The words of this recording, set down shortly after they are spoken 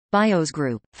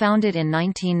BiosGroup, founded in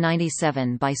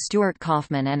 1997 by Stuart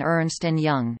Kaufman and Ernst &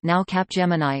 Young, now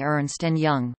Capgemini Ernst &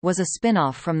 Young, was a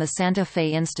spin-off from the Santa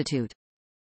Fe Institute.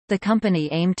 The company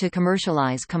aimed to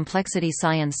commercialize complexity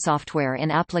science software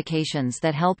in applications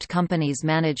that helped companies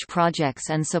manage projects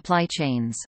and supply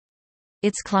chains.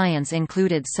 Its clients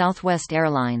included Southwest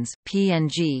Airlines,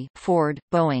 P&G, Ford,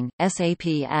 Boeing, SAP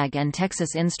AG and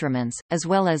Texas Instruments, as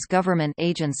well as government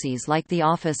agencies like the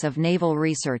Office of Naval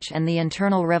Research and the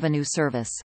Internal Revenue Service.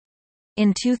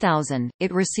 In 2000,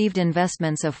 it received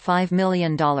investments of $5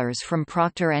 million from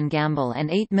Procter & Gamble and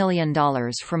 $8 million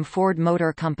from Ford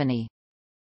Motor Company.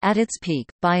 At its peak,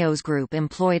 BiosGroup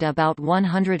employed about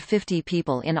 150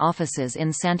 people in offices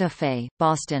in Santa Fe,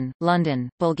 Boston,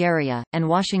 London, Bulgaria, and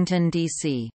Washington,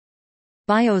 D.C.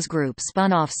 BiosGroup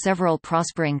spun off several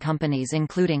prospering companies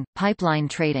including, Pipeline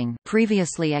Trading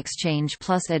previously Exchange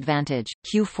Plus Advantage,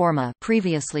 Q-Forma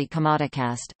previously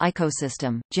Commodicast,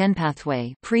 Ecosystem,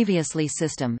 GenPathway previously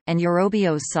System, and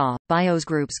Eurobios SA.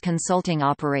 BiosGroup's consulting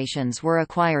operations were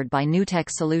acquired by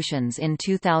Newtek Solutions in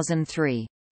 2003.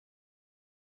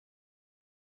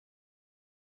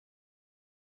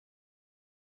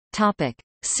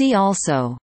 See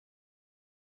also: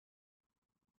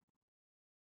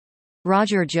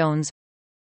 Roger Jones,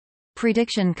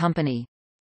 Prediction Company,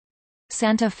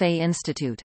 Santa Fe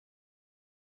Institute.